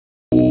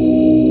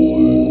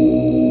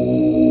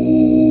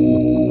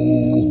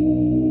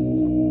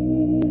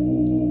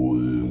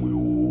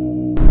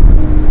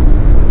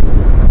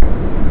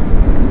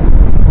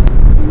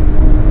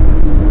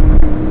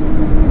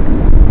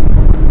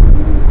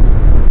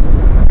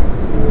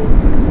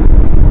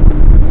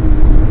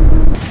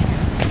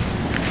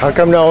How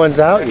come no one's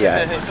out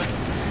yet?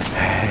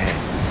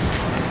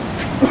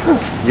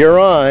 You're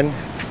on.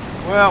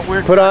 Well,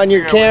 we're put on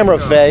your camera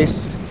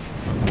face.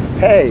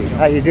 Hey,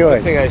 how you doing?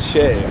 I think I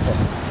shaved.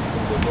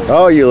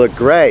 Oh, you look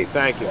great.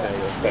 Thank you,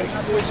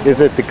 thank you. Is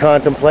it the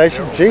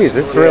contemplation? Jeez,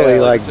 it's really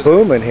like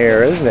booming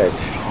here, isn't it?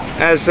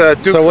 As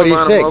Duke so what do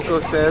you think?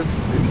 says,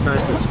 it's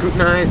time to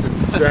scrutinize and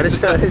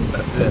strategize.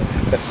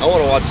 I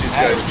want to watch these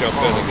guys jump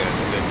in again.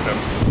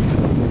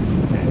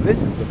 And then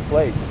This is the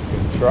place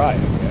to try, I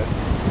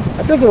guess.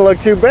 That doesn't look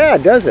too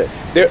bad, does it?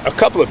 There a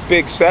couple of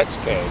big sets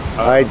came.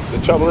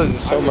 The trouble is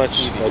there's so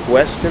much like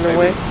west in the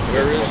way.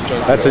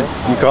 That's a,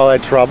 you call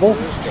that trouble?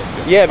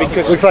 Yeah,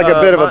 because looks like a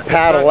bit of a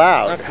paddle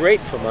out. Not great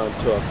for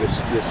Montauk.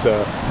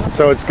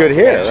 So it's good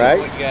here,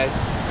 right?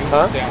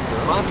 Huh?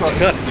 Montauk's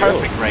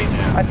perfect right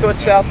now. I thought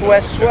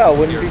Southwest swell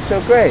wouldn't be so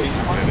great.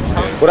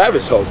 What I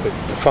was hoping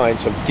to find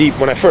some deep.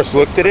 When I first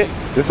looked at it,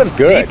 this is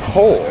good. Deep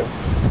hole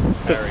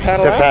to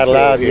paddle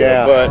out. Here,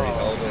 yeah. But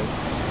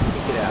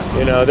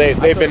you know they've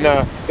been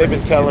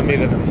telling me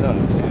that I'm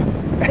nuts.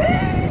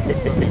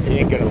 You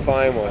ain't gonna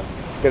find one.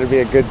 It's gonna be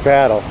a good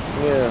paddle.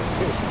 Yeah.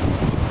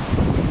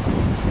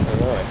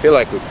 I feel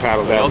like we've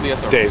paddled out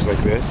days like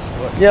this.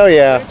 Oh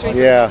yeah,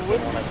 yeah.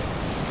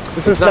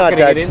 This is not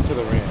that. Get into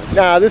the ranch.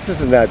 Nah, this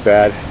isn't that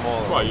bad.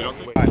 Well, you don't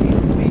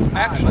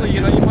actually, you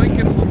know, you might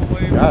get a little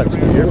wave. God, it's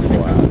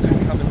beautiful out. It's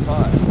coming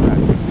tide.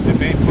 If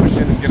they push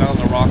in and get on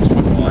the rocks, the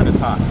line is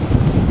hot.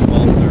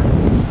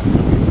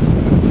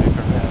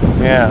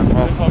 12:30. Yeah.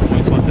 Well,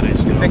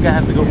 You think I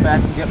have to go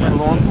back and get my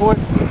longboard?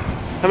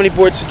 how many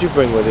boards did you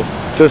bring with you?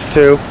 Just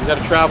two. You got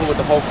to travel with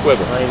the whole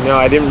quiver. I know.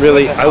 I didn't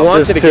really. I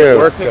wanted Just to two. get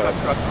work done.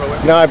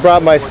 No, I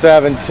brought my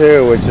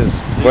 7.2, which is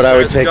what I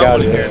would take out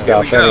of this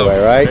stuff anyway,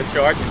 right?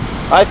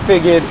 I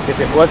figured if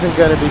it wasn't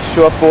going to be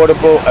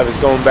shortboardable, I was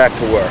going back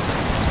to work.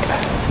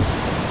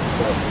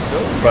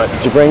 But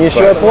Did you bring your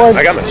shortboard?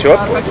 I got my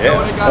shortboard, yeah.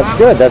 That's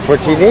good. That's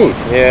what you need.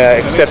 Yeah,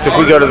 except if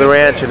we go to the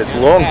ranch and it's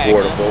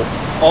longboardable,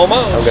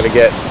 I'm going to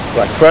get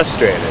like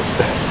frustrated.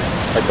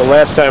 Like the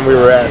last time we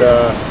were at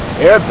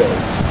Air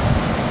Base,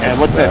 and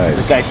what's that?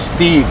 The guy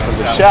Steve from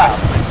the shop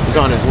was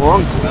on his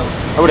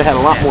longboard. I would have had a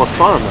lot more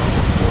fun on that.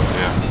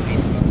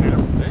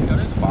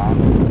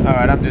 All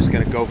right, I'm just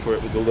gonna go for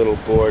it with the little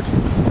board.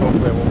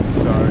 Hopefully I won't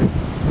be sorry.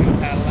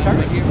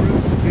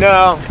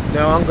 No,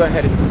 I'm going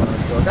ahead and come on.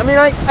 I mean,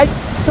 I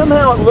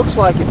somehow it looks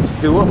like it's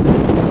doable.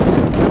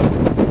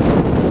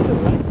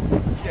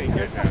 Yeah, you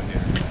get down here.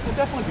 There'll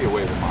definitely be a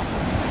way to mock.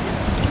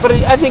 But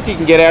I think you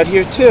can get out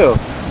here too.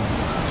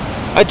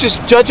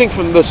 Judging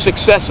from the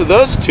success of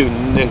those two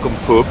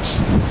nincompoops,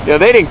 you know,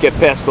 they didn't get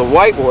past the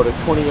whitewater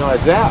 20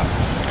 yards out.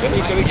 They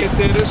ain't gonna get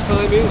there this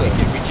time either. They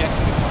get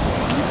rejected.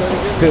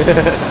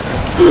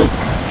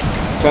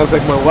 Sounds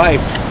like my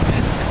wife.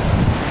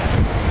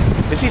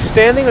 Is he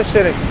standing or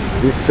sitting?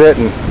 He's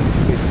sitting.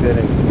 He's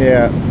sitting.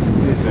 Yeah.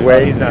 He's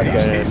waiting. He's not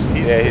going.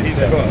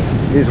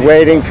 He's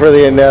waiting for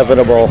the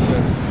inevitable.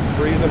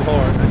 Breathing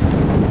hard.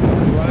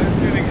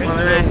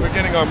 We're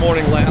getting our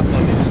morning laugh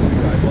on these two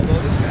guys.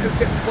 Although this guy's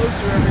getting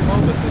closer every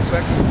moment. The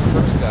second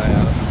first guy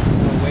out.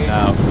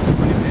 No.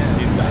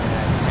 He's not.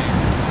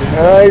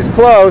 He's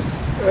close.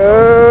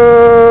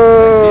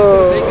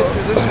 Oh.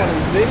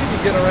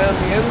 Get around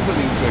the ends of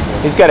these big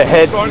ones. He's got a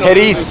head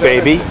east,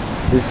 baby.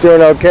 He's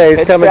doing okay. He's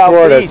head coming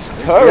toward us.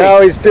 Hurry.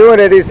 No, he's doing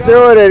it. He's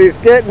doing it. He's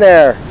getting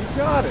there. You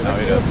got it. I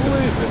can't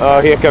believe it. Oh,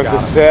 here comes the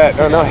set.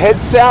 Oh no, head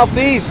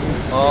southeast.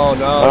 Oh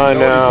no. Oh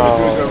no.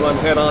 He's gonna run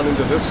head on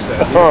into this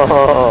set.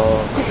 Oh.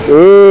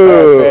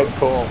 Ooh.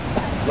 Cool.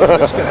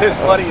 His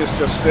buddy is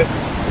just sitting,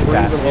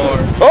 breathing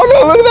hard. Oh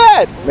no, look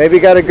at that. Maybe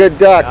got a good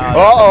duck.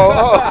 Uh-oh.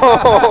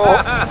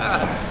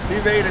 He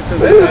made it to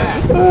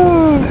that.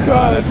 Oh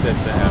God.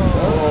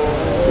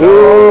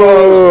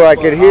 Ooh, I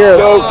could hear.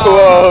 So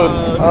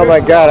close. Oh my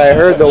God, I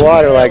heard the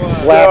water like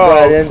slap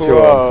right into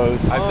him.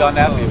 I've done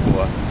that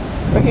before.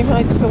 But he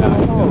might still have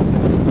a hole.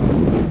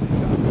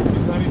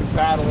 He's not even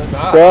paddling.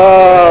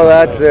 Oh,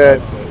 that's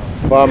it.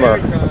 Bummer.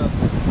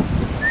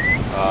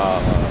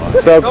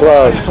 So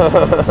close.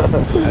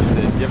 That's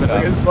it. Give it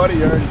up. His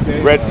buddy already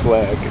came. Red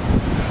flag.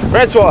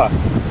 Francois.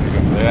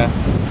 Yeah.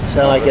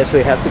 So I guess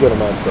we have to go to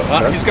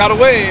Montauk. He's got a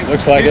wave.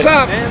 Looks like he's it.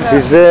 Up.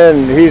 He's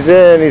in. He's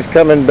in. He's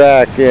coming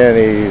back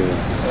in.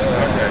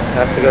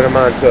 Have to go to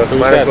Montauk.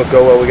 Might as well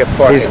go while we get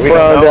parked. He's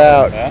thrown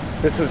out. Yeah.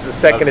 This was the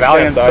second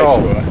Valiant attempt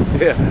soul. I saw.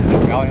 Yeah.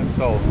 Valiant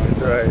soul.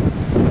 That's right.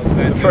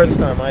 The first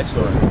time I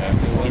saw him,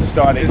 he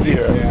started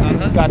here,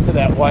 got to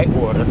that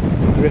whitewater,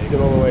 drifted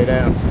all the way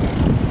down.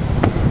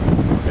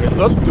 And it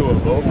looked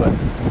doable, but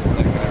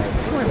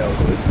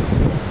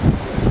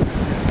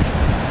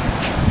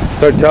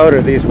So, Toad,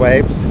 are these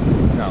waves?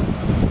 No.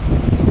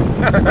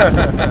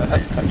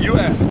 You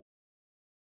asked.